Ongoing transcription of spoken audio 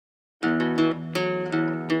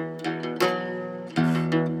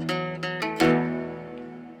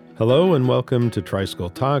Hello and welcome to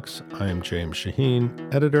Tricycle Talks. I am James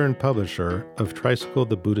Shaheen, editor and publisher of Tricycle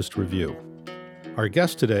the Buddhist Review. Our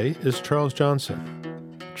guest today is Charles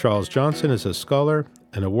Johnson. Charles Johnson is a scholar,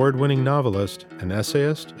 an award-winning novelist, an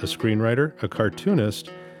essayist, a screenwriter, a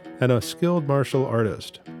cartoonist, and a skilled martial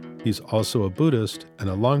artist. He's also a Buddhist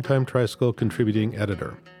and a longtime Tricycle contributing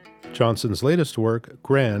editor. Johnson's latest work,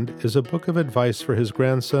 Grand, is a book of advice for his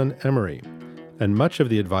grandson, Emery, and much of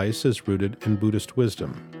the advice is rooted in Buddhist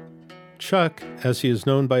wisdom. Chuck, as he is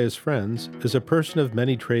known by his friends, is a person of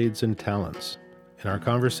many trades and talents. In our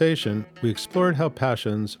conversation, we explored how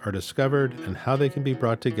passions are discovered and how they can be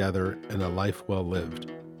brought together in a life well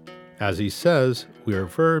lived. As he says, we are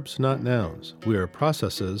verbs, not nouns. We are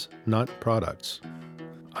processes, not products.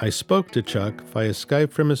 I spoke to Chuck via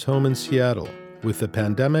Skype from his home in Seattle, with the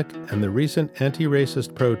pandemic and the recent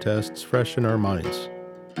anti-racist protests fresh in our minds.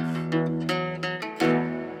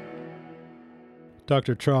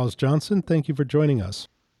 Dr. Charles Johnson, thank you for joining us.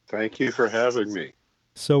 Thank you for having me.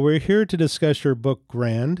 So we're here to discuss your book,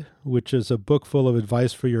 Grand, which is a book full of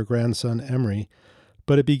advice for your grandson, Emery.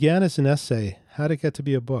 But it began as an essay. How did it get to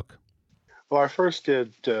be a book? Well, I first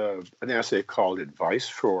did an essay called Advice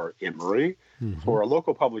for Emery for a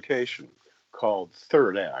local publication called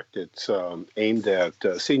Third Act. It's aimed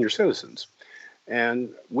at senior citizens. And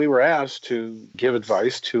we were asked to give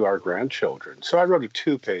advice to our grandchildren. So I wrote a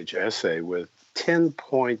 2-page essay with 10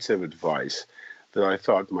 points of advice that I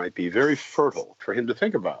thought might be very fertile for him to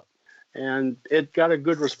think about. And it got a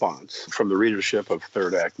good response from the readership of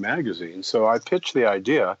Third Act magazine. So I pitched the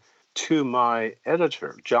idea to my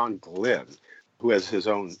editor, John Glenn, who has his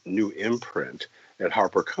own new imprint at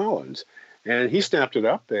HarperCollins. And he snapped it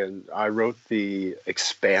up, and I wrote the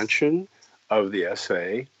expansion of the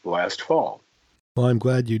essay last fall. Well, I'm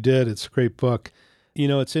glad you did. It's a great book. You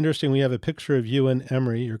know, it's interesting. We have a picture of you and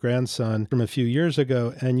Emery, your grandson, from a few years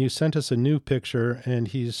ago, and you sent us a new picture, and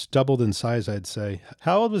he's doubled in size, I'd say.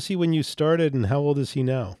 How old was he when you started, and how old is he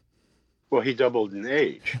now? Well, he doubled in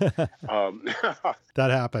age. That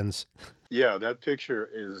happens. Yeah, that picture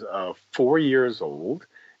is 4 years old,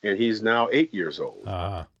 and he's now 8 years old.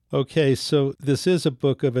 Okay, so this is a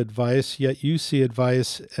book of advice, yet you see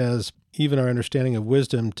advice as even our understanding of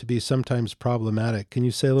wisdom to be sometimes problematic. Can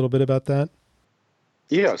you say a little bit about that?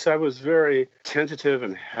 Yes, I was very tentative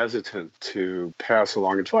and hesitant to pass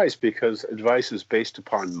along advice because advice is based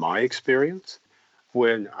upon my experience.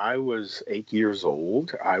 When I was 8 years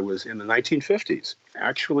old, I was in the 1950s,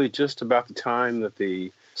 actually just about the time that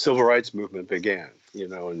the civil rights movement began,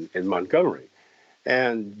 in Montgomery.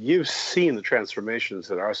 And you've seen the transformations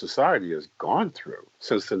that our society has gone through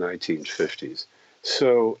since the 1950s.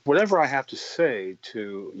 So whatever I have to say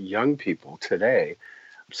to young people today,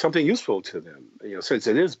 something useful to them, since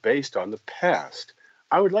it is based on the past,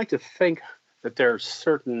 I would like to think that there are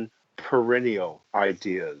certain perennial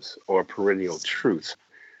ideas or perennial truths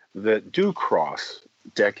that do cross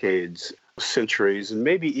decades, centuries, and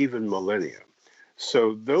maybe even millennia.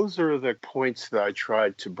 So those are the points that I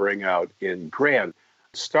tried to bring out in Grand,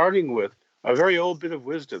 starting with a very old bit of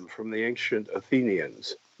wisdom from the ancient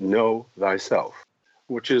Athenians, know thyself,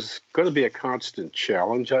 which is going to be a constant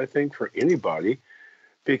challenge, I think, for anybody,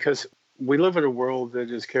 because we live in a world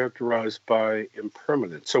that is characterized by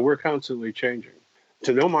impermanence. So we're constantly changing.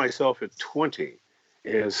 To know myself at 20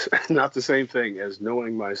 is not the same thing as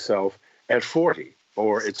knowing myself at 40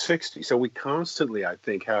 or at 60. So we constantly, I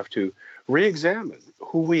think, have to re-examine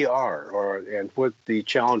who we are and what the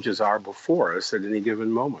challenges are before us at any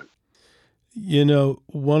given moment. You know,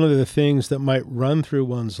 one of the things that might run through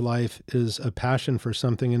one's life is a passion for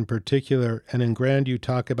something in particular. And in Grand, you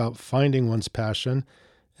talk about finding one's passion.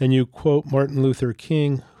 And you quote Martin Luther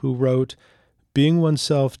King, who wrote, "Being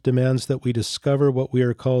oneself demands that we discover what we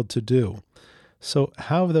are called to do." So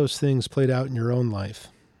how have those things played out in your own life?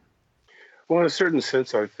 Well, in a certain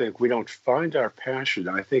sense, I think we don't find our passion.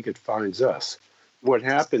 I think it finds us. What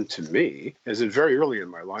happened to me is that very early in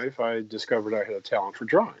my life, I discovered I had a talent for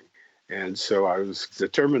drawing. And so I was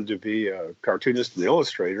determined to be a cartoonist and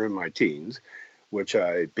illustrator in my teens, which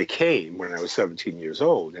I became when I was 17 years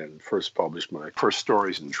old and first published my first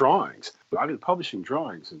stories and drawings. I've been publishing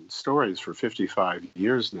drawings and stories for 55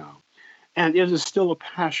 years now. And it is still a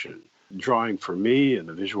passion, drawing for me and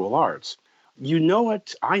the visual arts. You know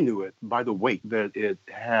it, I knew it by the weight that it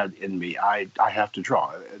had in me. I have to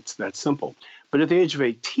draw. It's that simple. But at the age of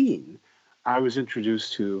 18, I was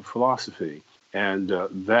introduced to philosophy, and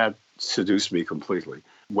that seduced me completely.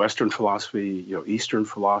 Western philosophy, Eastern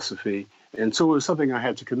philosophy. And so it was something I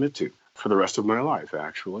had to commit to for the rest of my life,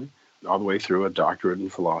 actually, all the way through a doctorate in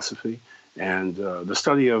philosophy and the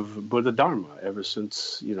study of Buddha Dharma ever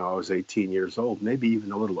since, I was 18 years old, maybe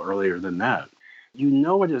even a little earlier than that. You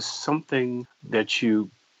know it is something that you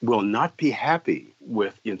will not be happy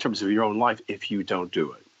with in terms of your own life if you don't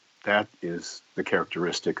do it. That is the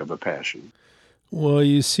characteristic of a passion. Well,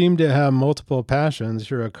 you seem to have multiple passions.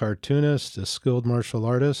 You're a cartoonist, a skilled martial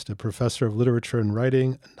artist, a professor of literature and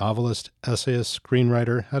writing, a novelist, essayist,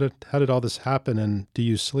 screenwriter. How did all this happen, and do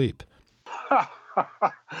you sleep?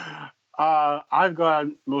 I've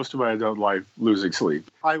gone most of my adult life losing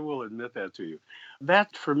sleep. I will admit that to you.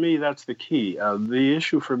 That, for me, that's the key. The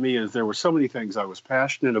issue for me is there were so many things I was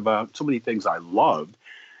passionate about, so many things I loved.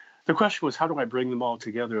 The question was, how do I bring them all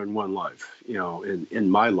together in one life, in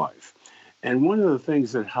my life? And one of the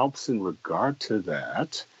things that helps in regard to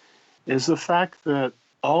that is the fact that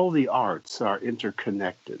all the arts are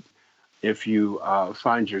interconnected. If you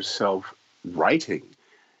find yourself writing,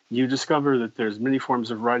 you discover that there's many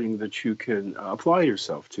forms of writing that you can apply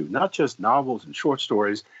yourself to, not just novels and short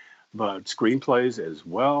stories, but screenplays as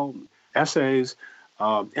well, essays.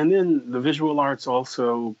 And then the visual arts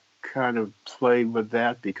also kind of play with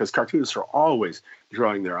that because cartoonists are always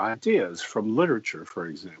drawing their ideas from literature, for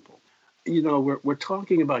example. We're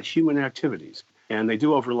talking about human activities, and they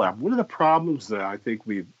do overlap. One of the problems that I think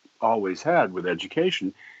we've always had with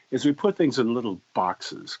education is we put things in little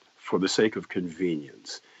boxes for the sake of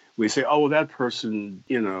convenience. We say, oh, that person,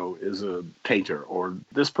 is a painter, or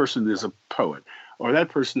this person is a poet, or that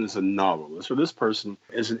person is a novelist, or this person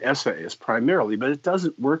is an essayist primarily, but it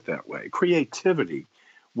doesn't work that way. Creativity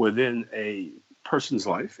within a person's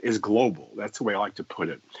life is global. That's the way I like to put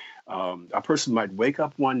it. A person might wake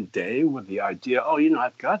up one day with the idea, oh,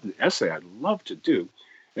 I've got an essay I'd love to do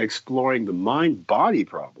exploring the mind-body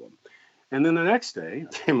problem. And then the next day,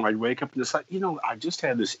 they might wake up and decide, I just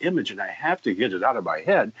had this image and I have to get it out of my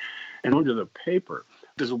head and onto the paper.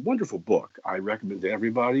 There's a wonderful book I recommend to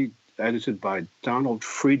everybody, edited by Donald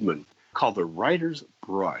Friedman, called The Writer's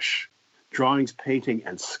Brush: Drawings, Painting,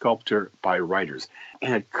 and Sculpture by Writers.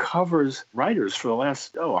 And it covers writers for the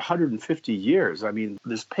last, 150 years. I mean,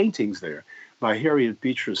 there's paintings there by Harriet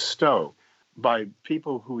Beecher Stowe, by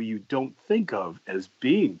people who you don't think of as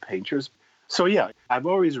being painters. So, yeah, I've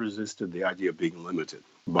always resisted the idea of being limited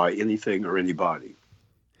by anything or anybody.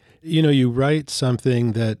 You write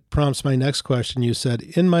something that prompts my next question. You said,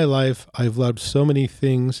 in my life, I've loved so many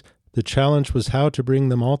things. The challenge was how to bring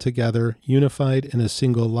them all together, unified in a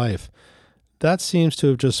single life. That seems to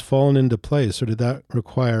have just fallen into place, or did that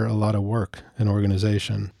require a lot of work and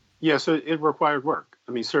organization? Yes, it required work.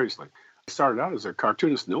 I mean, seriously. I started out as a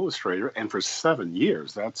cartoonist and illustrator, and for 7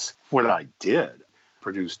 years, that's what I did.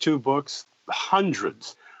 Produced 2 books,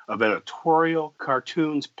 hundreds of editorial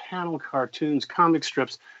cartoons, panel cartoons, comic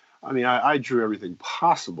strips. I mean, I drew everything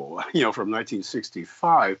possible, from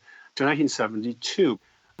 1965 to 1972.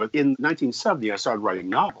 But in 1970, I started writing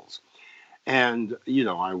novels. And,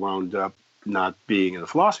 I wound up not being in the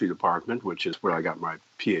philosophy department, which is where I got my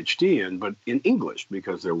PhD in, but in English,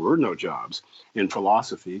 because there were no jobs in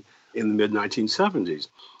philosophy in the mid-1970s.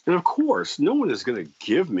 And of course, no one is going to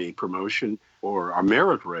give me promotion or a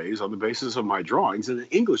merit raise on the basis of my drawings in the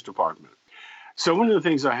English department. So one of the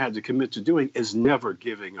things I had to commit to doing is never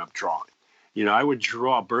giving up drawing. I would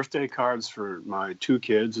draw birthday cards for my 2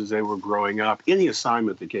 kids as they were growing up. Any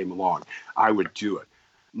assignment that came along, I would do it.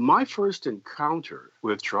 My first encounter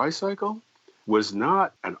with Tricycle was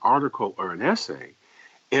not an article or an essay.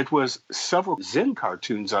 It was several Zen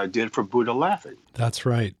cartoons I did for Buddha Laughing. That's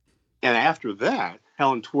right. And after that,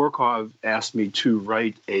 Helen Tworkov asked me to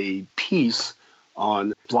write a piece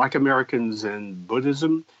on Black Americans and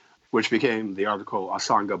Buddhism, which became the article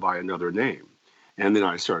Asanga by Another Name. And then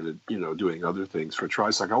I started, doing other things for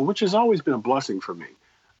Tricycle, which has always been a blessing for me.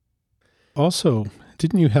 Also,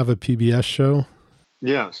 didn't you have a PBS show?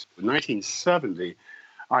 Yes. In 1970,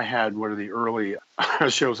 I had one of the early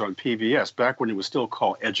shows on PBS, back when it was still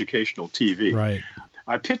called educational TV. Right.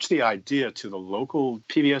 I pitched the idea to the local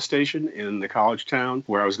PBS station in the college town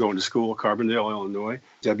where I was going to school, Carbondale, Illinois,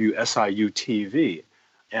 WSIU-TV.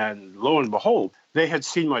 And lo and behold, they had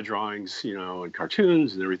seen my drawings, in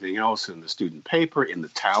cartoons and everything else in the student paper, in the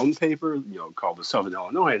town paper, called the Southern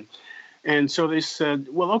Illinoisan. And so they said,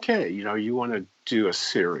 well, okay, you want to do a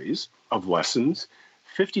series of lessons,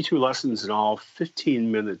 52 lessons in all,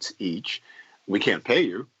 15 minutes each. We can't pay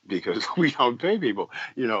you because we don't pay people,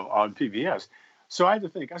 on PBS. So I had to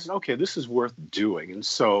think, I said, okay, this is worth doing. And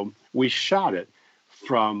so we shot it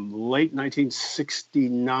from late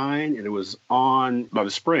 1969, and it was on by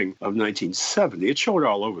the spring of 1970. It showed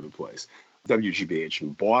all over the place. WGBH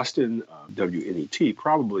in Boston, WNET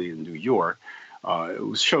probably in New York, It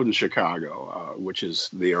was showed in Chicago, which is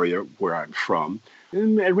the area where I'm from.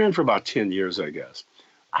 And it ran for about 10 years, I guess.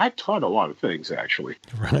 I taught a lot of things, actually.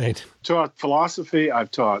 Right. Taught philosophy.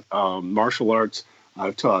 I've taught martial arts.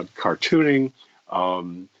 I've taught cartooning,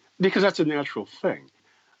 because that's a natural thing.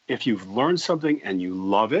 If you've learned something and you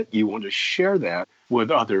love it, you want to share that with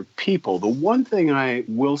other people. The one thing I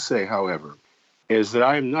will say, however, is that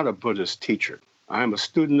I am not a Buddhist teacher. I am a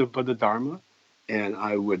student of Buddha Dharma, and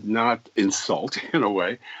I would not insult, in a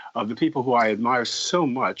way, of the people who I admire so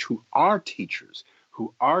much, who are teachers,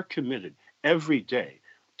 who are committed every day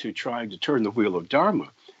to trying to turn the wheel of Dharma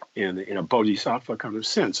in a bodhisattva kind of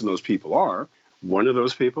sense. And those people are, one of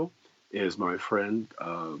those people is my friend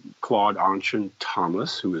Claude Anshin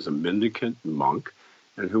Thomas, who is a mendicant monk,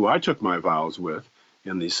 and who I took my vows with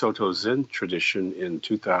in the Soto Zen tradition in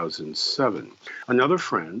 2007. Another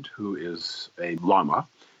friend who is a Lama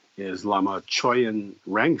is Lama Choyen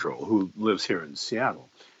Rangdrol, who lives here in Seattle.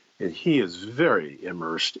 And he is very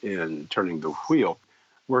immersed in turning the wheel,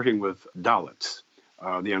 working with Dalits,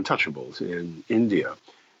 the untouchables in India.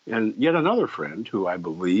 And yet another friend who I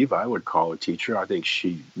believe I would call a teacher, I think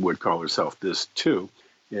she would call herself this too,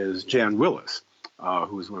 is Jan Willis,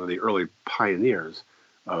 who was one of the early pioneers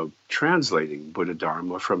of translating Buddha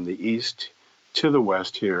Dharma from the East to the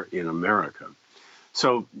West here in America.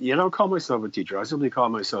 So you don't call myself a teacher. I simply call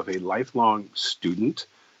myself a lifelong student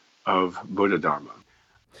of Buddha Dharma.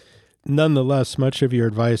 Nonetheless, much of your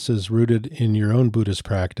advice is rooted in your own Buddhist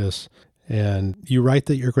practice. And you write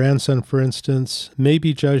that your grandson, for instance, may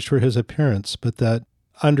be judged for his appearance, but that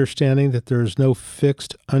understanding that there is no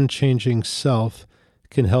fixed, unchanging self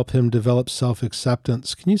can help him develop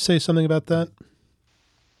self-acceptance. Can you say something about that?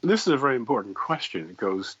 This is a very important question. It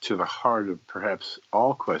goes to the heart of perhaps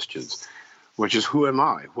all questions, which is, who am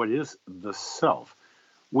I? What is the self?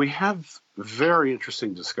 We have very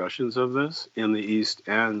interesting discussions of this in the East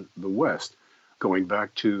and the West, going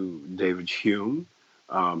back to David Hume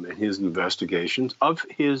and his investigations of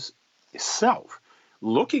his self,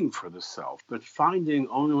 looking for the self, but finding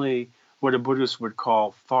only what a Buddhist would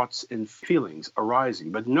call thoughts and feelings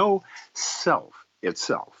arising, but no self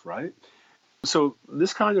itself, right? So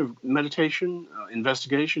this kind of meditation,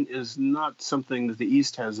 investigation is not something that the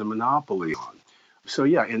East has a monopoly on. So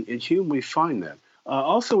yeah, in Hume we find that.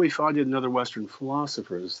 Also, we find it in other Western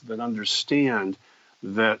philosophers that understand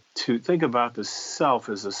that to think about the self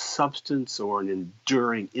as a substance or an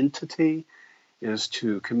enduring entity is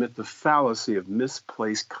to commit the fallacy of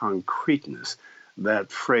misplaced concreteness.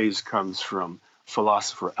 That phrase comes from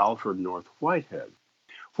philosopher Alfred North Whitehead.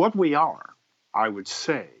 What we are, I would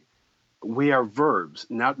say, we are verbs,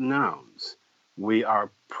 not nouns. We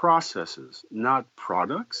are processes, not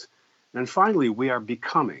products. And finally, we are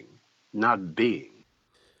becoming, not being.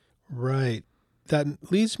 Right.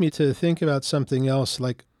 That leads me to think about something else,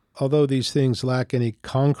 like although these things lack any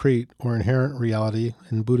concrete or inherent reality,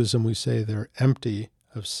 in Buddhism we say they're empty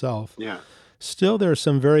of self, still there are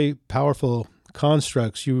some very powerful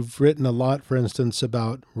constructs. You've written a lot, for instance,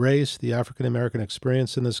 about race, the African-American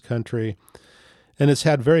experience in this country, and it's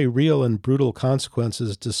had very real and brutal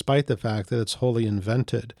consequences despite the fact that it's wholly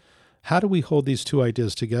invented. How do we hold these two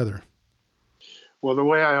ideas together? Well, the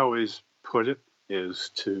way I always put it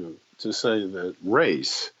is to say that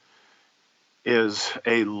race is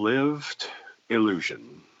a lived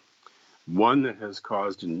illusion, one that has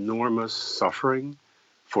caused enormous suffering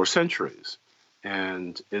for centuries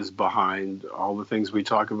and is behind all the things we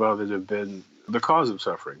talk about that have been the cause of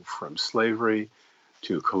suffering, from slavery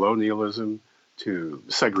to colonialism to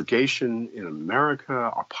segregation in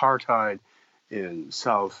America, apartheid in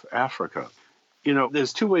South Africa. You know,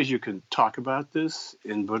 there's two ways you can talk about this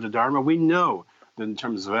in Buddha Dharma. We know that in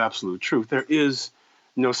terms of absolute truth, there is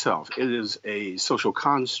no self. It is a social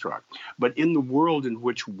construct. But in the world in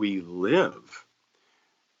which we live,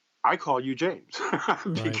 I call you James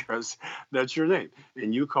because that's your name.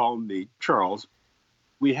 And you call me Charles.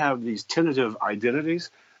 We have these tentative identities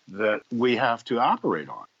that we have to operate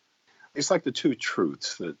on. It's like the two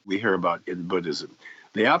truths that we hear about in Buddhism,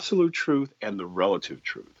 the absolute truth and the relative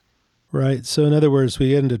truth. Right. So in other words, we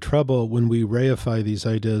get into trouble when we reify these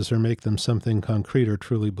ideas or make them something concrete or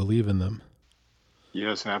truly believe in them.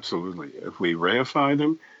 Yes, absolutely. If we reify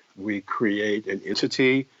them, we create an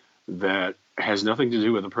entity that has nothing to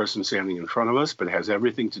do with the person standing in front of us, but has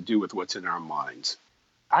everything to do with what's in our minds.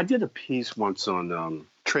 I did a piece once on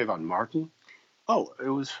Trayvon Martin. Oh,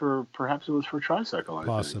 perhaps it was for Tricycle, I think.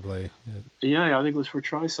 Possibly. Yeah, I think it was for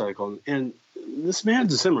Tricycle. And this man,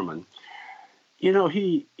 Zimmerman, you know,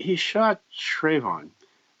 he shot Trayvon,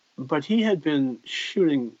 but he had been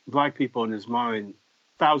shooting black people in his mind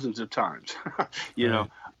thousands of times,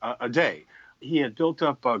 a day. he had built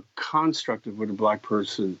up a construct of what a black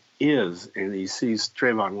person is, and he sees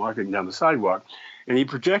Trayvon walking down the sidewalk, and he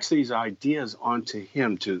projects these ideas onto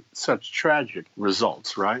him to such tragic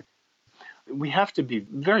results, right? We have to be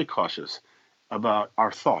very cautious about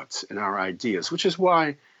our thoughts and our ideas, which is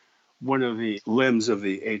why one of the limbs of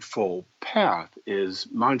the Eightfold Path is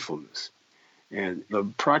mindfulness. And the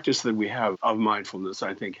practice that we have of mindfulness,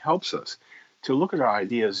 I think, helps us to look at our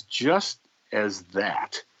ideas just as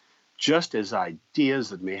that, just as ideas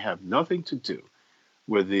that may have nothing to do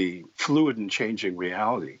with the fluid and changing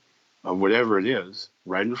reality of whatever it is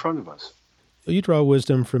right in front of us. You draw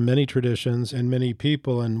wisdom from many traditions and many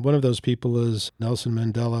people, and one of those people is Nelson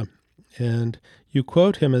Mandela. And you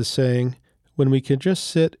quote him as saying, "When we can just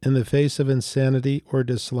sit in the face of insanity or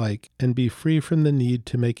dislike and be free from the need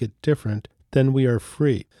to make it different, then we are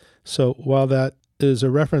free." So while that is a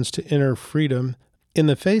reference to inner freedom, in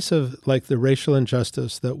the face of like the racial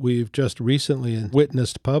injustice that we've just recently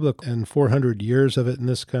witnessed public and 400 years of it in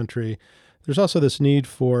this country, there's also this need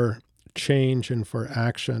for change and for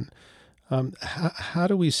action. How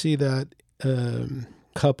do we see that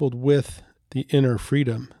coupled with the inner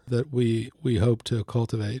freedom that we hope to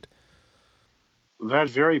cultivate? That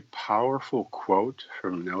very powerful quote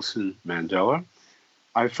from Nelson Mandela,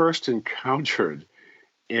 I first encountered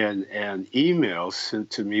in an email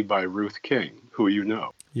sent to me by Ruth King, who you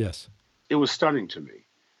know. Yes. It was stunning to me.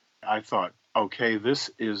 I thought, okay, this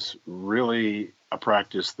is really a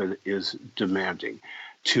practice that is demanding.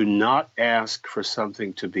 To not ask for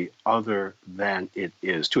something to be other than it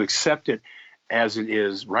is, to accept it as it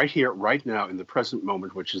is right here, right now, in the present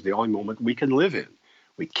moment, which is the only moment we can live in.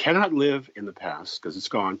 We cannot live in the past because it's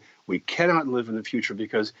gone. We cannot live in the future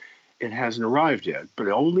because it hasn't arrived yet, but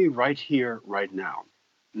only right here, right now.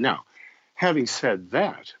 Now, having said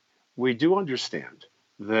that, we do understand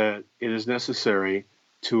that it is necessary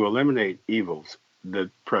to eliminate evils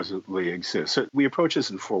that presently exist. So we approach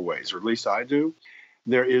this in four ways, or at least I do.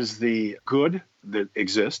 There is the good that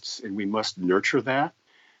exists, and we must nurture that.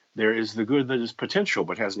 There is the good that is potential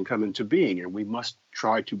but hasn't come into being, and we must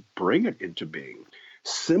try to bring it into being.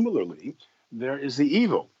 Similarly, there is the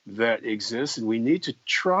evil that exists, and we need to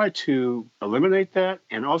try to eliminate that.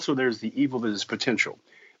 And also there's the evil that is potential,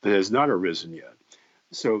 that has not arisen yet.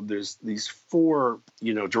 So there's these four,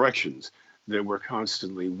 directions that we're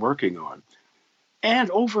constantly working on. And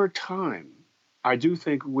over time, I do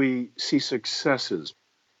think we see successes.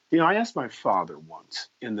 I asked my father once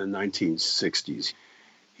in the 1960s,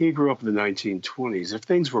 he grew up in the 1920s, if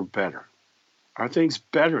things were better. Are things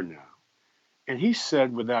better now? And he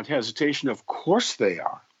said without hesitation, of course they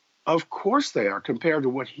are. Of course they are, compared to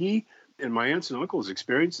what he and my aunts and uncles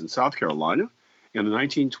experienced in South Carolina in the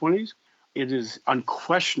 1920s. It is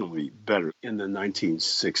unquestionably better in the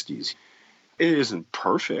 1960s. It isn't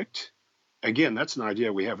perfect. Again, that's an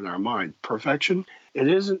idea we have in our mind. Perfection, it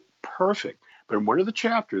isn't perfect. But in one of the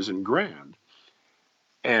chapters in Grand,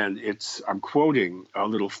 and I'm quoting a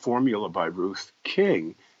little formula by Ruth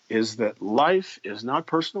King, is that life is not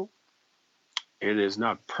personal, it is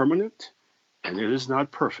not permanent, and it is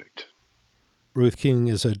not perfect. Ruth King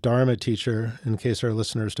is a Dharma teacher. In case our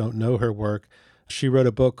listeners don't know her work, she wrote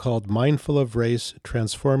a book called Mindful of Race,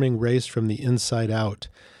 Transforming Race from the Inside Out.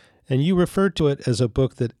 And you referred to it as a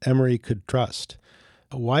book that Emery could trust.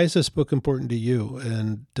 Why is this book important to you?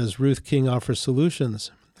 And does Ruth King offer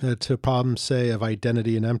solutions to problems, say, of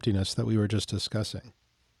identity and emptiness that we were just discussing?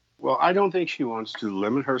 Well, I don't think she wants to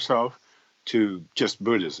limit herself to just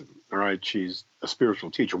Buddhism. All right, she's a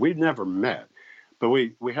spiritual teacher. We've never met, but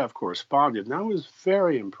we have corresponded. And I was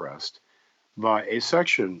very impressed by a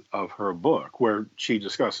section of her book where she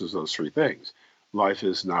discusses those three things. Life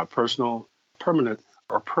is not personal, permanent,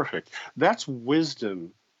 or perfect. That's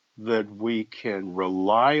wisdom that we can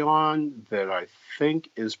rely on, that I think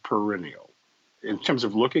is perennial. In terms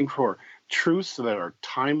of looking for truths that are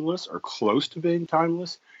timeless or close to being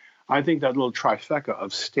timeless, I think that little trifecta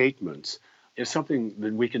of statements is something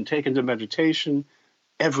that we can take into meditation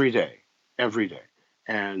every day,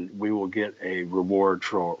 and we will get a reward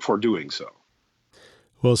for doing so.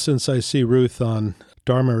 Well, since I see Ruth on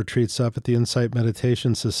Dharma retreats up at the Insight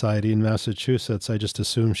Meditation Society in Massachusetts, I just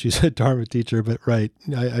assume she's a Dharma teacher, but right.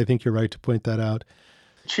 I think you're right to point that out.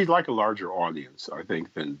 She'd like a larger audience, I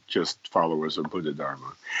think, than just followers of Buddha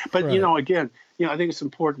Dharma. But, Right. Again, I think it's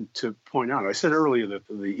important to point out, I said earlier that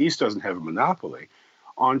the East doesn't have a monopoly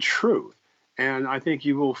on truth. And I think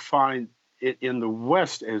you will find it in the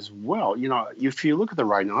West as well. If you look at the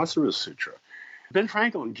Rhinoceros Sutra, Ben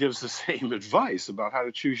Franklin gives the same advice about how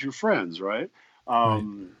to choose your friends, right?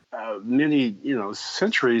 Many,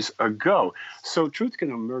 centuries ago. So truth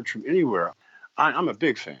can emerge from anywhere. I'm a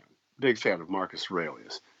big fan big fan of Marcus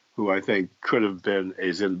Aurelius, who I think could have been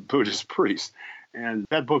a Zen Buddhist priest. And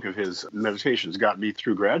that book of his meditations got me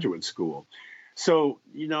through graduate school. So,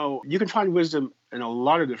 you can find wisdom in a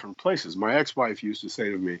lot of different places. My ex-wife used to say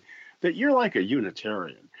to me that you're like a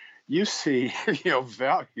Unitarian. You see,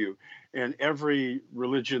 value in every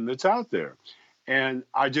religion that's out there. And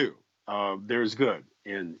I do. There's good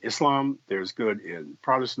in Islam. There's good in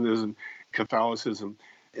Protestantism, Catholicism,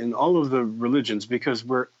 in all of the religions, because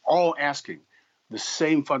we're all asking the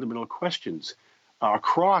same fundamental questions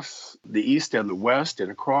across the East and the West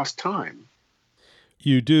and across time.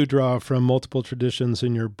 You do draw from multiple traditions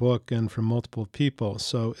in your book and from multiple people,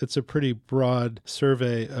 so it's a pretty broad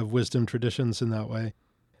survey of wisdom traditions in that way.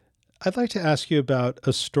 I'd like to ask you about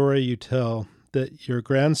a story you tell that your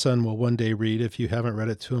grandson will one day read if you haven't read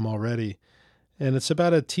it to him already. And it's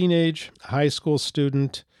about a teenage high school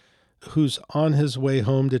student who's on his way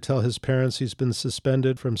home to tell his parents he's been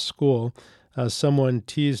suspended from school. Someone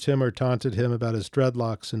teased him or taunted him about his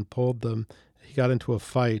dreadlocks and pulled them. He got into a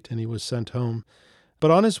fight and he was sent home. But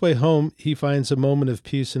on his way home, he finds a moment of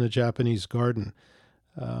peace in a Japanese garden.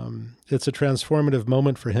 It's a transformative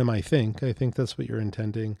moment for him, I think. I think that's what you're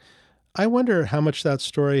intending. I wonder how much that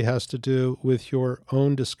story has to do with your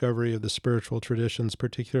own discovery of the spiritual traditions,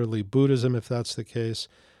 particularly Buddhism, if that's the case,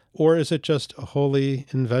 or is it just wholly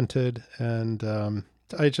invented? And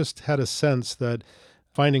I just had a sense that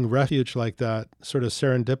finding refuge like that, sort of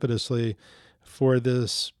serendipitously, for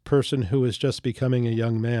this person who is just becoming a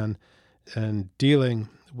young man and dealing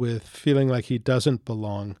with feeling like he doesn't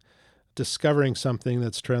belong, discovering something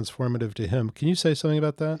that's transformative to him. Can you say something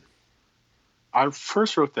about that? I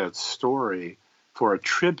first wrote that story for a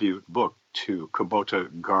tribute book to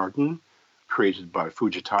Kubota Garden, created by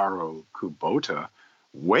Fujitaro Kubota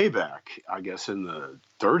way back, I guess, in the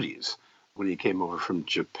 30s when he came over from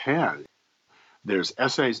Japan. There's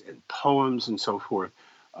essays and poems and so forth.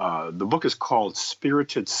 The book is called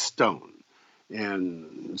Spirited Stone.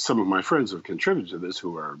 And some of my friends have contributed to this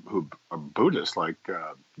who are Buddhists, like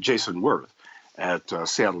Jason Worth at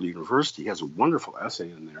Seattle University. He has a wonderful essay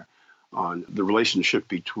in there on the relationship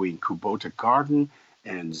between Kubota Garden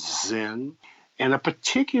and Zen, and a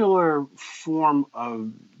particular form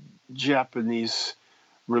of Japanese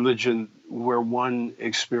religion where one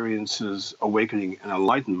experiences awakening and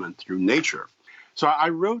enlightenment through nature. So I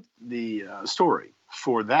wrote the story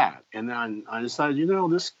for that. And then I decided,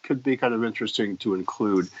 this could be kind of interesting to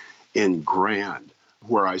include in Grand,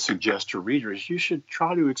 where I suggest to readers, you should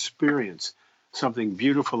try to experience something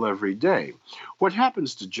beautiful every day. What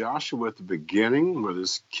happens to Joshua at the beginning, where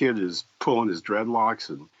this kid is pulling his dreadlocks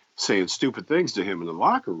and saying stupid things to him in the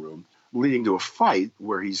locker room, leading to a fight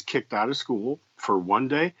where he's kicked out of school for one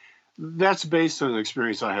day, that's based on an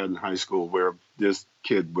experience I had in high school where this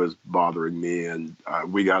kid was bothering me and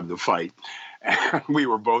we got in a fight. And we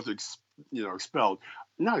were both,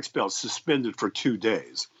 suspended for 2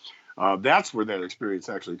 days. That's where that experience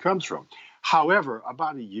actually comes from. However,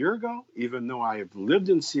 about a year ago, even though I have lived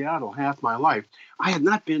in Seattle half my life, I had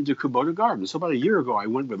not been to Kubota Garden. So about a year ago, I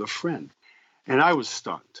went with a friend, and I was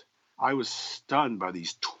stunned. I was stunned by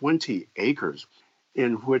these 20 acres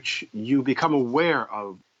in which you become aware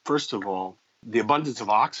of, first of all, the abundance of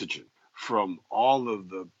oxygen from all of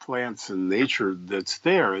the plants and nature that's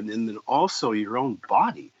there, and then also your own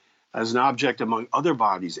body as an object among other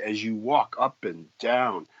bodies as you walk up and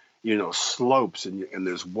down, slopes, and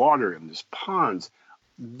there's water and there's ponds.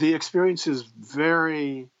 The experience is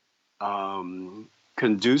very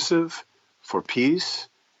conducive for peace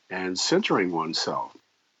and centering oneself.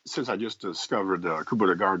 Since I just discovered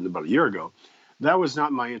Kubota Garden about a year ago, that was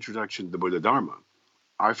not my introduction to the Buddha Dharma.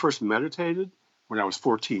 I first meditated when I was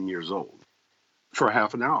 14 years old for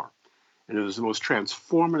half an hour. And it was the most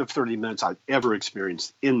transformative 30 minutes I've ever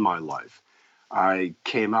experienced in my life. I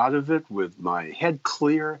came out of it with my head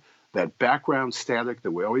clear. That background static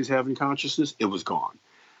that we always have in consciousness, it was gone.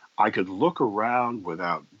 I could look around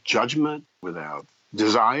without judgment, without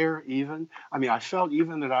desire even. I mean, I felt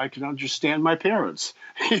even that I could understand my parents,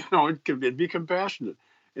 and be compassionate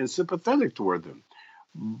and sympathetic toward them.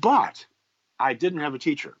 But I didn't have a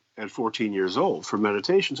teacher at 14 years old for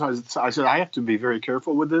meditation. So I said, I have to be very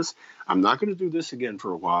careful with this. I'm not going to do this again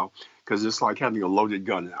for a while because it's like having a loaded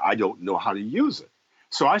gun. I don't know how to use it.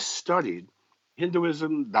 So I studied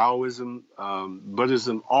Hinduism, Taoism,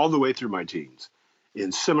 Buddhism all the way through my teens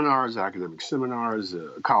in seminars, academic seminars,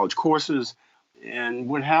 college courses. And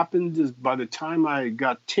what happened is by the time I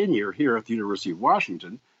got tenure here at the University of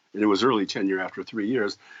Washington, and it was early tenure after 3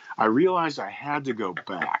 years, I realized I had to go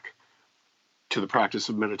back to the practice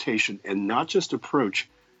of meditation and not just approach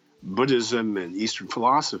Buddhism and Eastern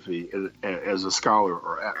philosophy as a scholar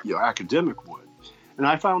or academic would. And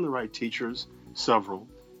I found the right teachers, several,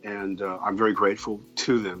 and I'm very grateful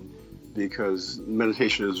to them because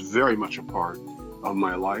meditation is very much a part of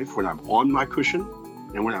my life when I'm on my cushion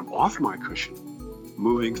and when I'm off my cushion,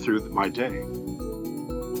 moving through my day.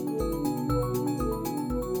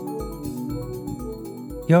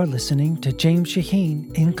 You're listening to James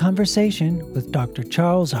Shaheen in conversation with Dr.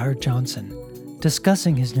 Charles R. Johnson,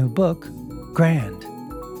 discussing his new book, Grand.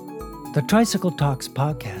 The Tricycle Talks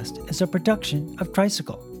podcast is a production of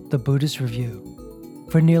Tricycle, the Buddhist Review.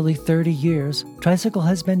 For nearly 30 years, Tricycle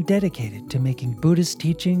has been dedicated to making Buddhist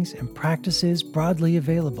teachings and practices broadly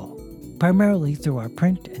available, primarily through our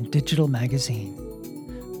print and digital magazine.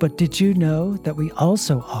 But did you know that we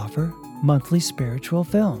also offer monthly spiritual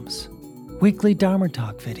films, weekly Dharma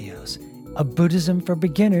Talk videos, a Buddhism for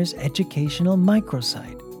Beginners educational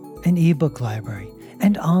microsite, an ebook library,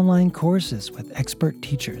 and online courses with expert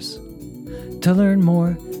teachers? To learn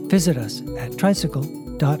more, visit us at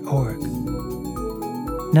tricycle.org.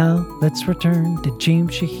 Now, let's return to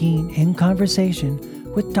James Shaheen in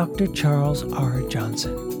conversation with Dr. Charles R.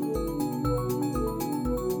 Johnson.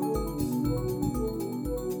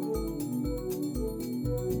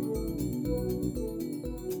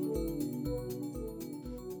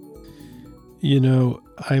 You know,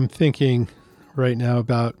 I'm thinking right now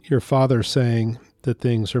about your father saying that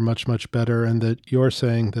things are much, much better and that you're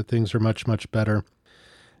saying that things are much, much better.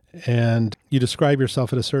 And you describe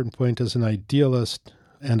yourself at a certain point as an idealist,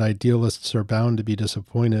 and idealists are bound to be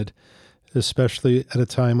disappointed, especially at a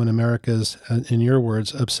time when America is, in your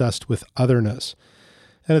words, obsessed with otherness.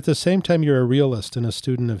 And at the same time, you're a realist and a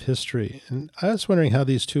student of history. And I was wondering how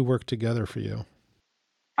these two work together for you.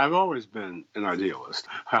 I've always been an idealist.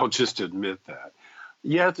 I'll just admit that.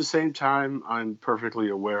 Yet at the same time, I'm perfectly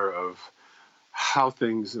aware of how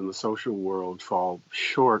things in the social world fall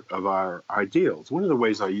short of our ideals. One of the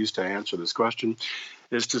ways I used to answer this question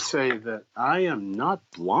is to say that I am not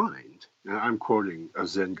blind, and I'm quoting a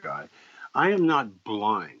Zen guy, I am not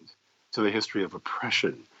blind to the history of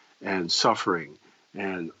oppression and suffering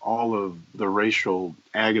and all of the racial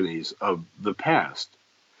agonies of the past.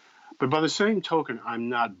 But by the same token, I'm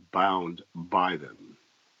not bound by them.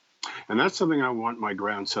 And that's something I want my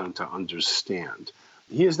grandson to understand.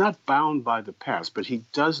 He is not bound by the past, but he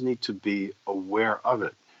does need to be aware of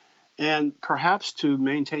it. And perhaps to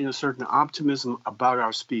maintain a certain optimism about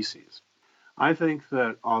our species. I think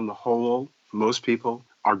that on the whole, most people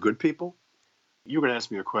are good people. You were going to ask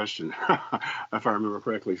me a question, if I remember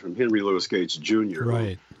correctly, from Henry Louis Gates Jr.,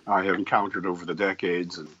 Right. who I have encountered over the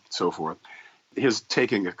decades and so forth. His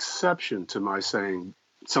taking exception to my saying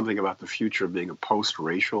something about the future being a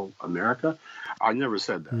post-racial America. I never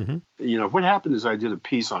said that. Mm-hmm. You know, what happened is I did a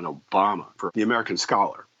piece on Obama for the American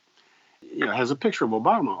Scholar. You know, it has a picture of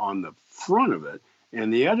Obama on the front of it,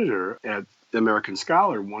 and the editor at the American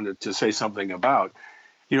Scholar wanted to say something about,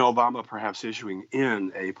 you know, Obama perhaps issuing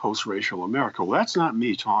in a post-racial America. Well, that's not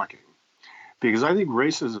me talking, because I think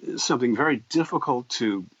racism is something very difficult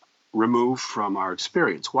to remove from our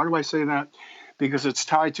experience. Why do I say that? Because it's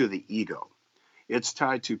tied to the ego. It's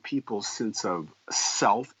tied to people's sense of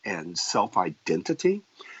self and self-identity.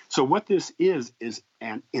 So what this is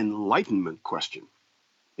an enlightenment question.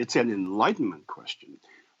 It's an enlightenment question.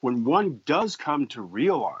 When one does come to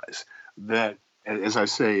realize that, as I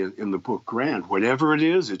say in the book Grand, whatever it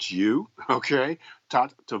is, it's you, okay?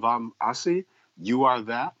 Tat tavam asi, you are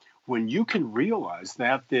that. When you can realize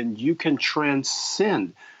that, then you can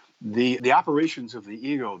transcend the operations of the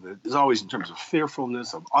ego that is always in terms of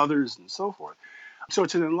fearfulness of others and so forth. So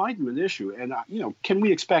it's an enlightenment issue. And, you know, can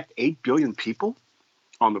we expect 8 billion people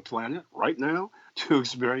on the planet right now to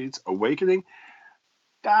experience awakening?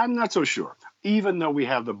 I'm not so sure. Even though we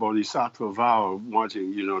have the bodhisattva vow of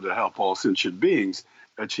wanting, you know, to help all sentient beings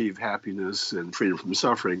achieve happiness and freedom from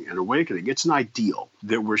suffering and awakening, it's an ideal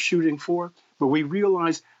that we're shooting for, but we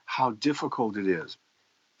realize how difficult it is.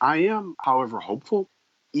 I am, however, hopeful,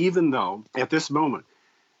 even though at this moment,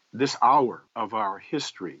 this hour of our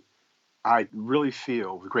history, I really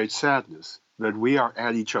feel with great sadness that we are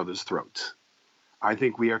at each other's throats. I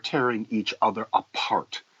think we are tearing each other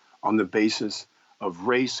apart on the basis of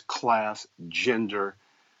race, class, gender,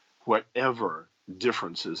 whatever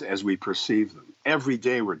differences as we perceive them. Every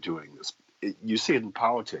day we're doing this. You see it in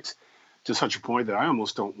politics to such a point that I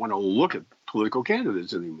almost don't want to look at political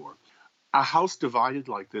candidates anymore. A house divided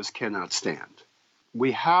like this cannot stand.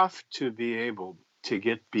 We have to be able to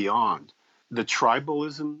get beyond the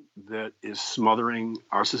tribalism that is smothering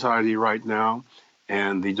our society right now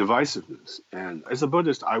and the divisiveness. And as a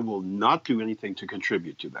Buddhist, I will not do anything to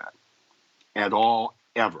contribute to that at all,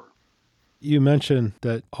 ever. You mentioned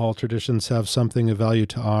that all traditions have something of value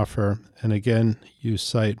to offer. And again, you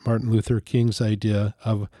cite Martin Luther King's idea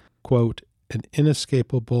of, quote, an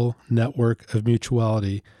inescapable network of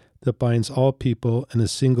mutuality that binds all people in a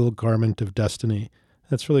single garment of destiny.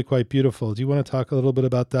 That's really quite beautiful. Do you want to talk a little bit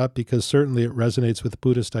about that? Because certainly it resonates with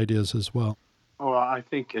Buddhist ideas as well. Oh, I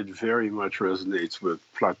think it very much resonates with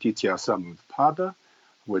Pratitya Samutpada,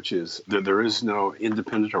 which is that there is no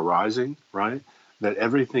independent arising, right? That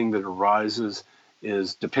everything that arises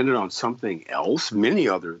is dependent on something else, many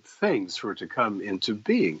other things for it to come into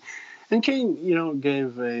being. And King,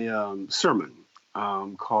 gave a sermon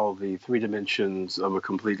called The Three Dimensions of a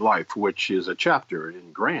Complete Life, which is a chapter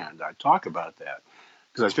in Grand. I talk about that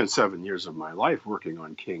because I spent 7 years of my life working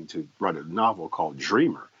on King to write a novel called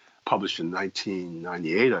Dreamer, published in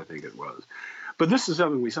 1998, I think it was. But this is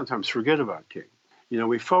something we sometimes forget about King.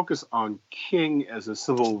 We focus on King as a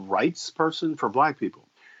civil rights person for Black people,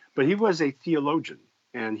 but he was a theologian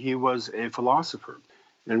and he was a philosopher.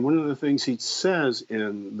 And one of the things he says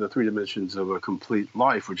in The Three Dimensions of a Complete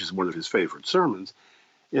Life, which is one of his favorite sermons,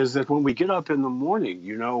 is that when we get up in the morning,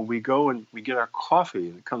 we go and we get our coffee,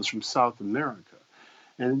 and it comes from South America.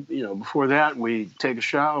 And, before that, we take a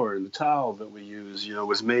shower, and the towel that we use,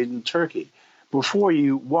 was made in Turkey. Before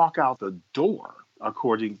you walk out the door,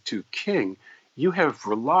 according to King, you have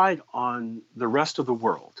relied on the rest of the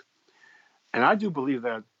world. And I do believe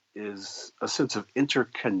that is a sense of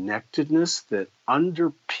interconnectedness that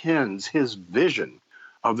underpins his vision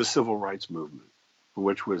of the civil rights movement,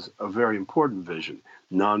 which was a very important vision,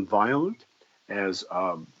 nonviolent, as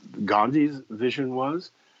Gandhi's vision was.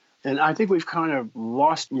 And I think we've kind of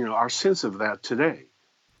lost, our sense of that today.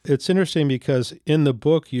 It's interesting because in the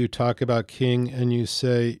book you talk about King and you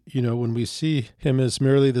say, when we see him as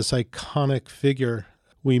merely this iconic figure,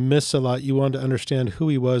 we miss a lot. You want to understand who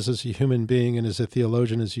he was as a human being and as a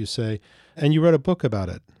theologian, as you say. And you wrote a book about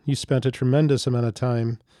it. You spent a tremendous amount of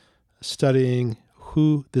time studying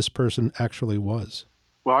who this person actually was.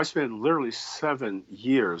 Well, I spent literally 7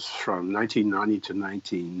 years from 1990 to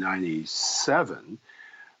 1997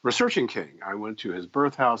 researching King. I went to his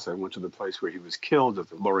birth house. I went to the place where he was killed at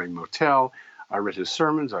the Lorraine Motel. I read his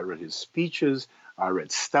sermons. I read his speeches. I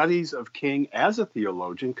read studies of King as a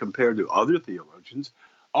theologian compared to other theologians.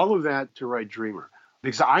 All of that to write Dreamer.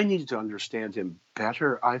 Because I needed to understand him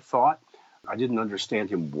better, I thought. I didn't understand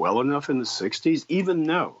him well enough in the 60s, even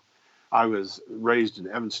though I was raised in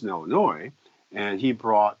Evanston, Illinois, and he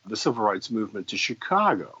brought the civil rights movement to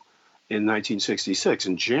Chicago in 1966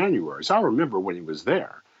 in January. So I remember when he was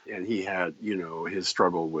there. And he had, his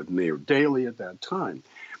struggle with Mayor Daley at that time.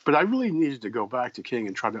 But I really needed to go back to King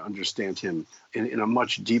and try to understand him in a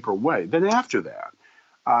much deeper way. Then after that,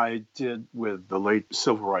 I did with the late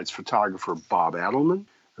civil rights photographer Bob Adelman,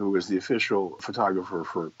 who was the official photographer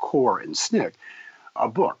for CORE and SNCC, a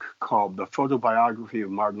book called The Photobiography of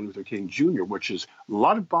Martin Luther King Jr., which is a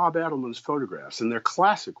lot of Bob Adelman's photographs, and they're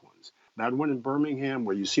classic ones. That one in Birmingham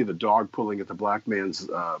where you see the dog pulling at the black man's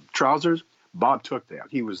trousers, Bob took that.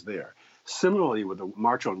 He was there. Similarly, with the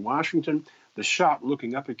March on Washington, the shot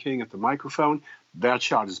looking up at King at the microphone, that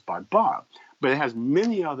shot is by Bob. But it has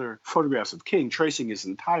many other photographs of King tracing his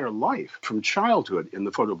entire life from childhood in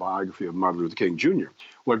the photobiography of Martin Luther King Jr.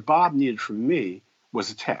 What Bob needed from me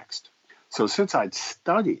was a text. So since I'd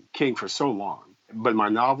studied King for so long, but my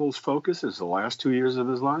novel's focus is the last 2 years of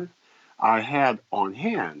his life, I had on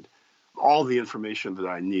hand all the information that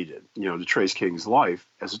I needed, to trace King's life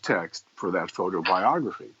as a text for that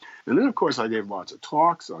photobiography. And then, of course, I gave lots of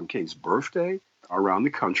talks on King's birthday around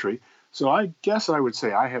the country. So I guess I would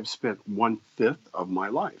say I have spent 1/5 of my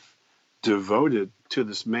life devoted to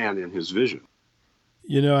this man and his vision.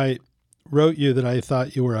 I wrote you that I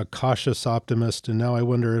thought you were a cautious optimist, and now I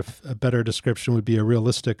wonder if a better description would be a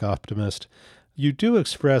realistic optimist. You do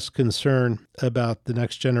express concern about the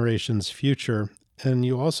next generation's future, and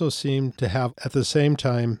you also seem to have, at the same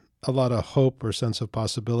time, a lot of hope or sense of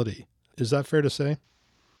possibility. Is that fair to say?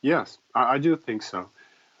 Yes, I do think so.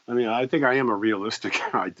 I mean, I think I am a realistic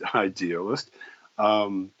idealist.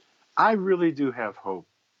 I really do have hope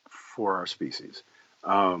for our species.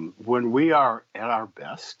 When we are at our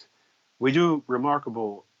best, we do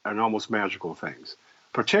remarkable and almost magical things,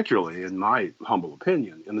 particularly, in my humble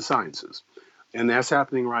opinion, in the sciences. And that's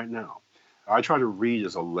happening right now. I try to read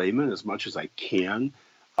as a layman as much as I can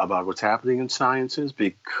about what's happening in sciences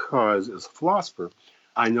because, as a philosopher,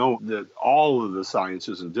 I know that all of the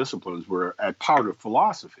sciences and disciplines were a part of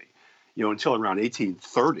philosophy. Until around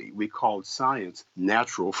 1830, we called science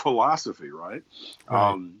natural philosophy, right?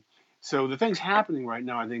 So the things happening right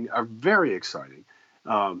now, I think, are very exciting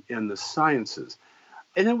in the sciences.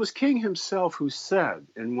 And it was King himself who said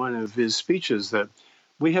in one of his speeches that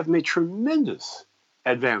we have made tremendous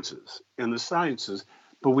advances in the sciences,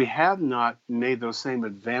 but we have not made those same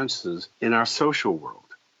advances in our social world.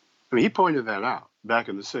 I mean, he pointed that out back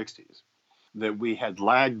in the 60s, that we had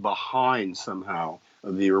lagged behind somehow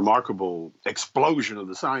the remarkable explosion of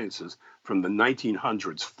the sciences from the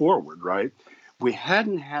 1900s forward, right? We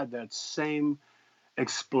hadn't had that same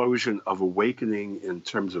explosion of awakening in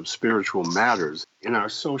terms of spiritual matters in our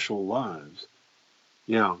social lives.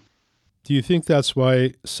 Yeah. Do you think that's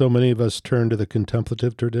why so many of us turn to the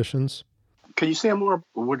contemplative traditions? Can you say more?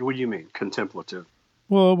 What do you mean, contemplative?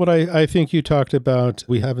 Well, what I think you talked about,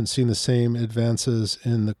 we haven't seen the same advances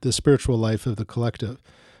in the spiritual life of the collective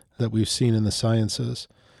that we've seen in the sciences.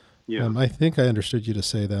 Yeah. I think I understood you to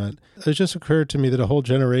say that. It just occurred to me that a whole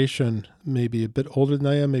generation, maybe a bit older than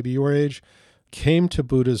I am, maybe your age, came to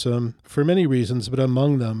Buddhism for many reasons, but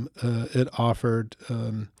among them, it offered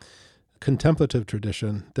contemplative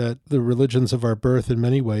tradition that the religions of our birth in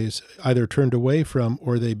many ways either turned away from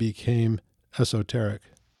or they became esoteric.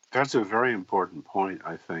 That's a very important point,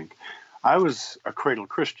 I think. I was a cradle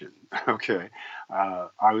Christian, okay?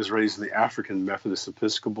 I was raised in the African Methodist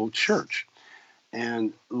Episcopal Church.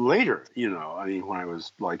 And later, when I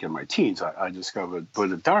was like in my teens, I discovered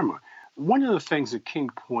Buddha Dharma. One of the things that King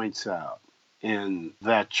points out in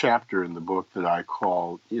that chapter in the book that I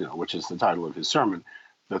call, which is the title of his sermon,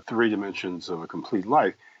 The Three Dimensions of a Complete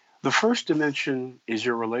Life, the first dimension is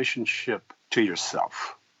your relationship to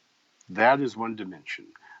yourself. That is one dimension.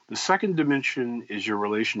 The second dimension is your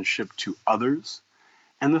relationship to others.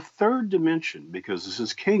 And the third dimension, because this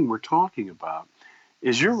is King we're talking about,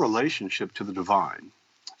 is your relationship to the divine.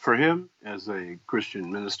 For him, as a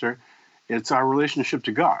Christian minister, it's our relationship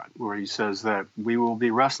to God, where he says that we will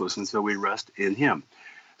be restless until we rest in him.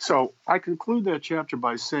 So I conclude that chapter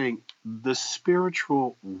by saying the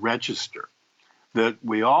spiritual register that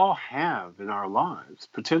we all have in our lives,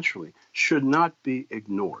 potentially, should not be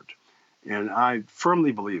ignored. And I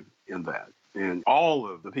firmly believe in that. And all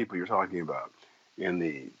of the people you're talking about in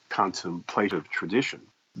the contemplative tradition,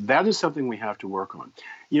 that is something we have to work on.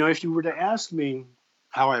 If you were to ask me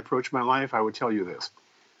how I approach my life, I would tell you this.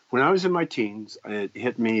 When I was in my teens, it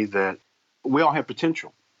hit me that we all have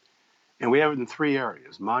potential. And we have it in three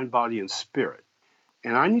areas: mind, body, and spirit.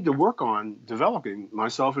 And I need to work on developing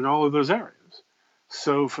myself in all of those areas.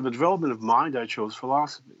 So for the development of mind, I chose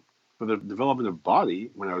philosophy. For the development of body,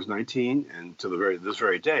 when I was 19 and to this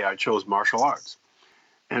very day, I chose martial arts.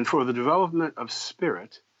 And for the development of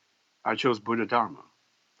spirit, I chose Buddha Dharma.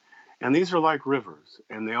 And these are like rivers,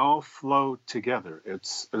 and they all flow together.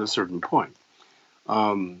 It's at a certain point.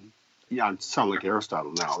 I sound like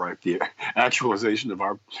Aristotle now, right? The actualization of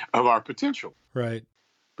our potential. Right.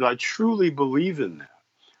 But I truly believe in that.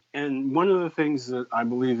 And one of the things that I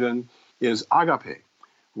believe in is agape,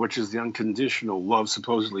 which is the unconditional love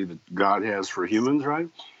supposedly that God has for humans, right?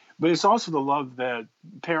 But it's also the love that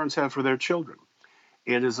parents have for their children.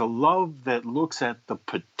 It is a love that looks at the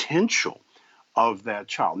potential of that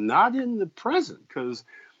child, not in the present, because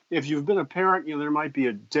if you've been a parent, there might be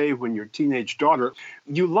a day when your teenage daughter,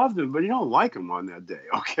 you love them, but you don't like them on that day,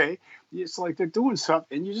 okay? It's like they're doing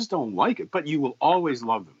something and you just don't like it, but you will always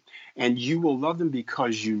love them. And you will love them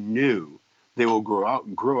because you knew they will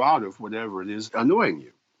grow out of whatever it is annoying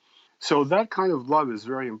you. So that kind of love is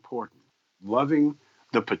very important. Loving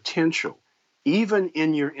the potential, even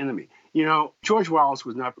in your enemy. George Wallace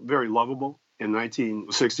was not very lovable in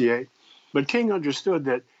 1968, but King understood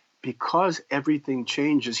that because everything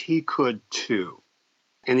changes, he could too.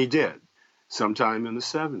 And he did, sometime in the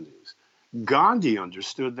 70s. Gandhi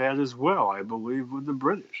understood that as well, I believe, with the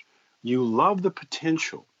British. You love the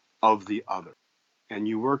potential of the other, and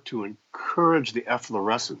you work to encourage the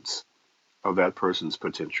efflorescence of that person's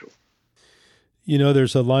potential.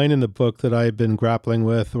 There's a line in the book that I've been grappling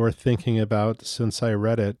with or thinking about since I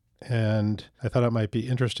read it, and I thought it might be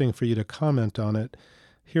interesting for you to comment on it.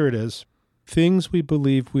 Here it is. Things we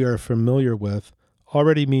believe we are familiar with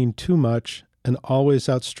already mean too much and always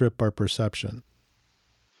outstrip our perception.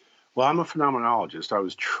 Well, I'm a phenomenologist. I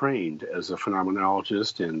was trained as a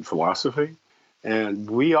phenomenologist in philosophy, and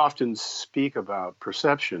we often speak about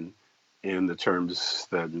perception in the terms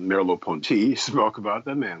that Merleau-Ponty spoke about,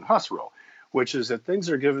 the man-Husserl, which is that things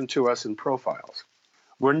are given to us in profiles.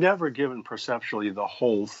 We're never given perceptually the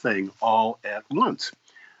whole thing all at once.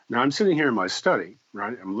 Now, I'm sitting here in my study,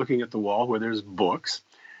 right? I'm looking at the wall where there's books,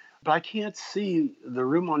 but I can't see the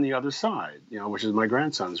room on the other side, which is my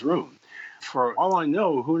grandson's room. For all I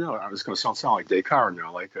know, who knows? I was going to sound like Descartes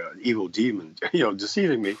now, like an evil demon,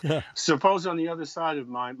 deceiving me. Yeah. Suppose on the other side of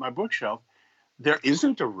my bookshelf, there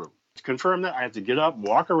isn't a room. To confirm that, I have to get up,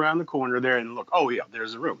 walk around the corner there and look, oh yeah,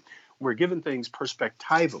 there's the room. We're given things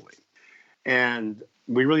perspectively. And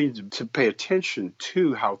we really need to pay attention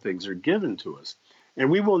to how things are given to us. And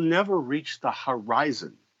we will never reach the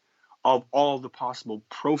horizon of all the possible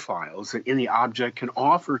profiles that any object can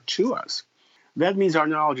offer to us. That means our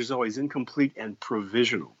knowledge is always incomplete and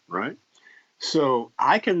provisional, right? So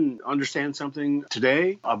I can understand something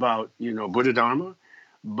today about, Buddha Dharma,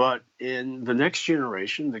 but in the next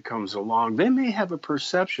generation that comes along, they may have a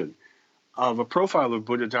perception of a profile of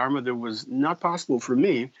Buddha Dharma that was not possible for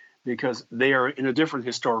me because they are in a different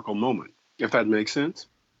historical moment, if that makes sense.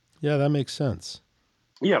 Yeah, that makes sense.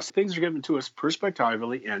 Yes, things are given to us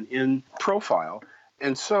perspectively and in profile.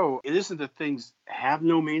 And so it isn't that things have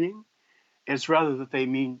no meaning, it's rather that they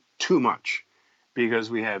mean too much. Because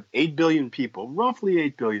we have 8 billion people, roughly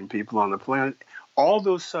 8 billion people on the planet, all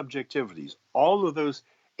those subjectivities, all of those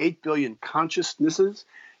 8 billion consciousnesses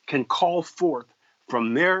can call forth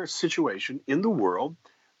from their situation in the world,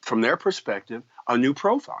 from their perspective, a new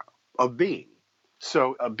profile of being.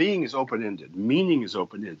 So a being is open-ended, meaning is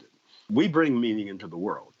open-ended. We bring meaning into the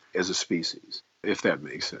world as a species, if that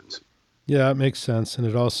makes sense. Yeah, it makes sense. And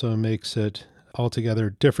it also makes it altogether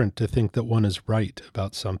different to think that one is right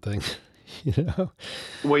about something.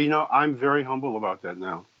 Well, I'm very humble about that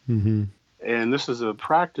now. Mm-hmm. And this is a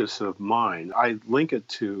practice of mine. I link it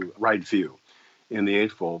to right view in the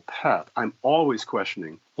Eightfold Path. I'm always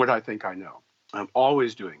questioning what I think I know. I'm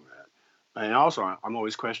always doing that. And also, I'm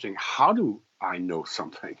always questioning, how do I know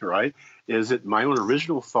something, right? Is it my own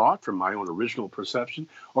original thought from my own original perception?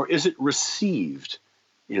 Or is it received,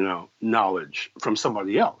 knowledge from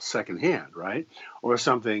somebody else, secondhand, right? Or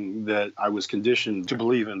something that I was conditioned to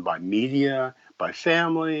believe in by media, by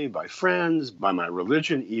family, by friends, by my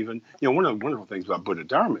religion even. One of the wonderful things about Buddha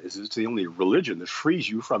Dharma is it's the only religion that frees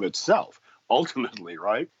you from itself, ultimately,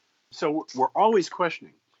 right? So we're always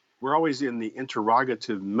questioning. We're always in the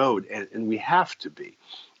interrogative mode, and we have to be.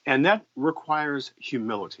 And that requires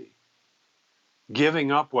humility,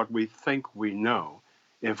 giving up what we think we know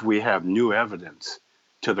if we have new evidence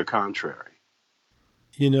to the contrary.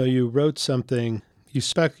 You wrote something, you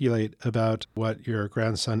speculate about what your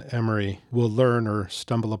grandson Emery will learn or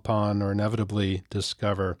stumble upon or inevitably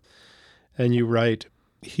discover. And you write,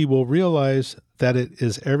 he will realize that it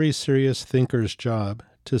is every serious thinker's job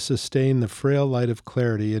to sustain the frail light of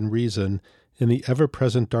clarity and reason in the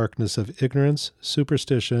ever-present darkness of ignorance,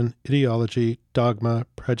 superstition, ideology, dogma,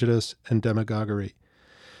 prejudice, and demagoguery.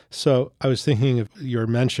 So I was thinking of your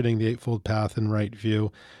mentioning the Eightfold Path and right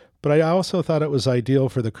view, but I also thought it was ideal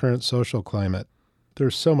for the current social climate.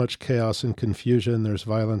 There's so much chaos and confusion, there's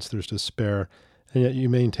violence, there's despair, and yet you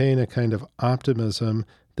maintain a kind of optimism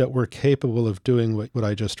that we're capable of doing what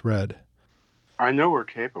I just read. I know we're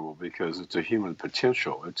capable because it's a human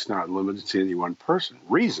potential. It's not limited to any one person.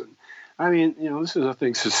 Reason. I mean, this is a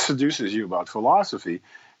thing that seduces you about philosophy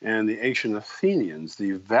and the ancient Athenians,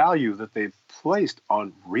 the value that they placed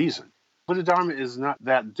on reason. Buddha Dharma is not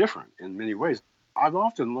that different in many ways. I've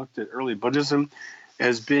often looked at early Buddhism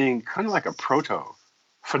as being kind of like a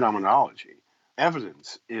proto-phenomenology.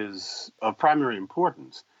 Evidence is of primary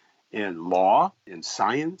importance in law, in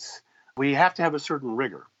science. We have to have a certain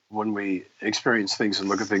rigor when we experience things and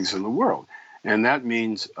look at things in the world. And that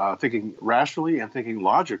means thinking rationally and thinking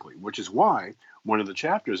logically, which is why one of the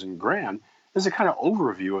chapters in Grand is a kind of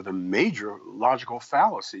overview of the major logical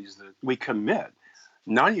fallacies that we commit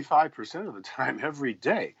 95% of the time every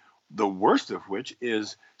day, the worst of which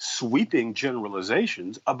is sweeping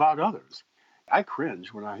generalizations about others. I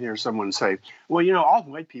cringe when I hear someone say, well, all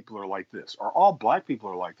white people are like this, or all black people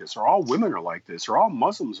are like this, or all women are like this, or all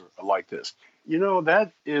Muslims are like this.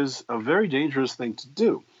 That is a very dangerous thing to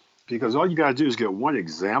do, because all you got to do is get one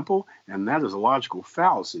example, and that is a logical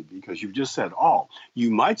fallacy, because you've just said all.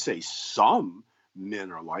 You might say some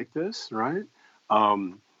men are like this, right?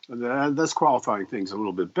 That's qualifying things a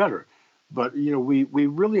little bit better. But, we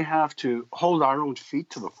really have to hold our own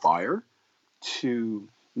feet to the fire to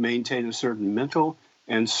maintain a certain mental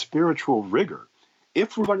and spiritual rigor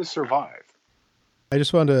if we're going to survive. I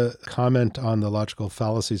just wanted to comment on the logical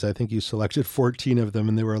fallacies. I think you selected 14 of them,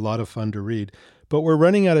 and they were a lot of fun to read. But we're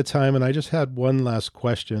running out of time, and I just had one last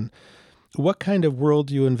question. What kind of world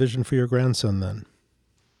do you envision for your grandson then?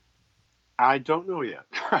 I don't know yet.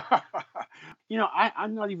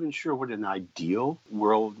 I'm not even sure what an ideal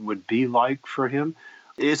world would be like for him.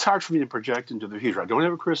 It's hard for me to project into the future. I don't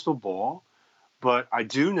have a crystal ball, but I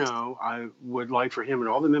do know I would like for him and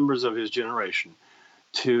all the members of his generation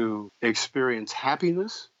to experience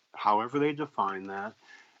happiness, however they define that,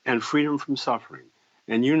 and freedom from suffering.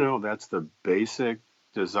 And that's the basic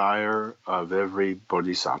desire of every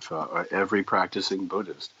bodhisattva or every practicing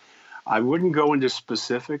Buddhist. I wouldn't go into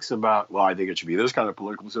specifics about, well, I think it should be this kind of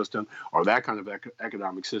political system or that kind of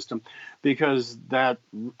economic system, because that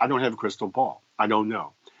I don't have a crystal ball. I don't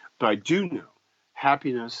know. But I do know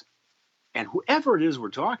happiness, and whoever it is we're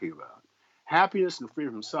talking about, happiness and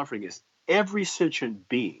freedom from suffering is every sentient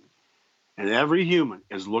being, and every human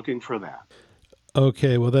is looking for that.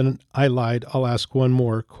 Okay, well then I lied. I'll ask one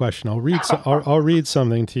more question. I'll read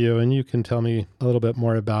something to you, and you can tell me a little bit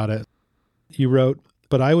more about it. You wrote,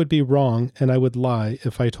 "But I would be wrong and I would lie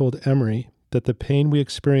if I told Emery that the pain we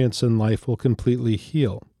experience in life will completely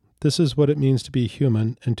heal. This is what it means to be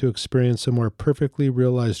human and to experience a more perfectly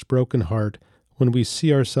realized broken heart when we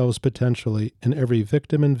see ourselves potentially in every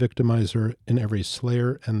victim and victimizer, in every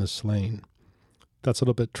slayer and the slain." That's a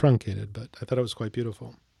little bit truncated, but I thought it was quite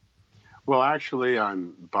beautiful. Well, actually,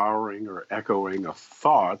 I'm borrowing or echoing a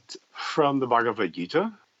thought from the Bhagavad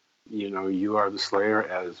Gita. You are the slayer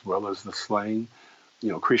as well as the slain.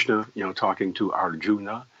 Krishna, talking to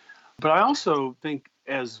Arjuna. But I also think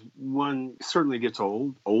as one certainly gets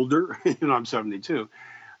older, I'm 72,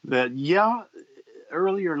 that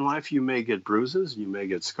earlier in life you may get bruises, you may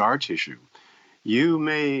get scar tissue. You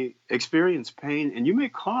may experience pain, and you may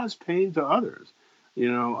cause pain to others,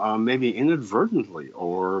 maybe inadvertently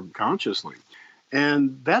or consciously.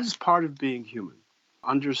 And that is part of being human.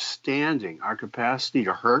 Understanding our capacity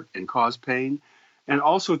to hurt and cause pain, and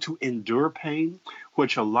also to endure pain,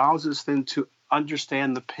 which allows us then to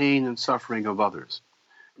understand the pain and suffering of others.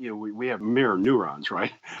 We have mirror neurons,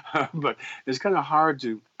 right? But it's kind of hard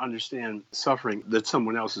to understand suffering that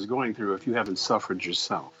someone else is going through if you haven't suffered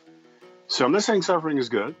yourself. So I'm not saying suffering is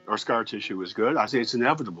good or scar tissue is good. I say it's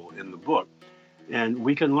inevitable in the book. And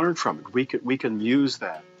we can learn from it. We can use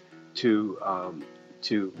that to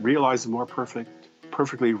realize the more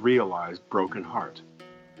perfectly realized broken heart.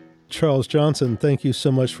 Charles Johnson, thank you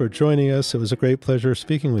so much for joining us. It was a great pleasure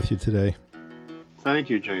speaking with you today. Thank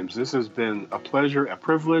you, James. This has been a pleasure, a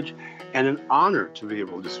privilege, and an honor to be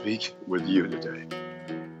able to speak with you today.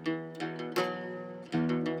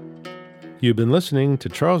 You've been listening to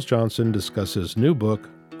Charles Johnson discuss his new book,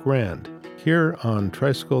 Grand, here on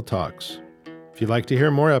Tricycle Talks. If you'd like to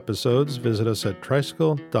hear more episodes, visit us at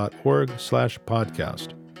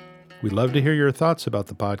tricycle.org/podcast. We'd love to hear your thoughts about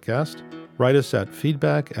the podcast. Write us at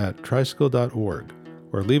feedback@tricycle.org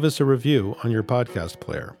or leave us a review on your podcast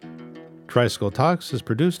player. Tricycle Talks is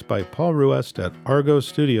produced by Paul Ruest at Argo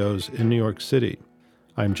Studios in New York City.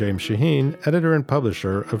 I'm James Shaheen, editor and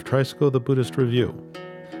publisher of Tricycle the Buddhist Review.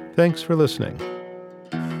 Thanks for listening.